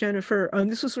much, Jennifer.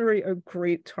 This was really a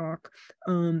great talk.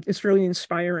 It's really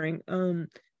inspiring.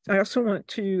 I also want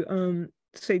to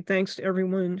say thanks to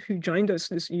everyone who joined us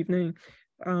this evening.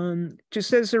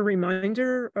 Just as a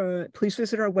reminder, please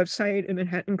visit our website at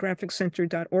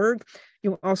manhattangraphiccenter.org.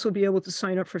 You'll also be able to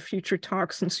sign up for future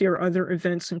talks and see our other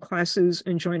events and classes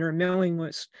and join our mailing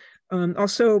list.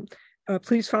 Also,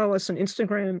 Please follow us on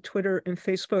Instagram, Twitter, and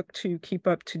Facebook to keep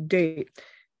up to date.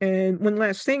 And one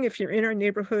last thing, if you're in our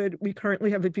neighborhood, we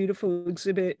currently have a beautiful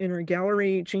exhibit in our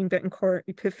gallery, Jean Betancourt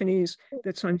Epiphanies,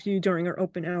 that's on view during our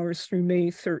open hours through May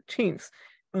 13th.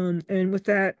 And with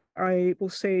that, I will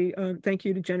say thank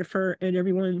you to Jennifer and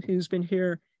everyone who's been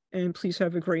here, and please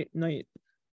have a great night.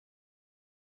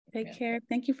 Take care.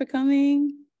 Thank you for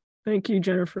coming. Thank you,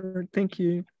 Jennifer. Thank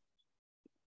you.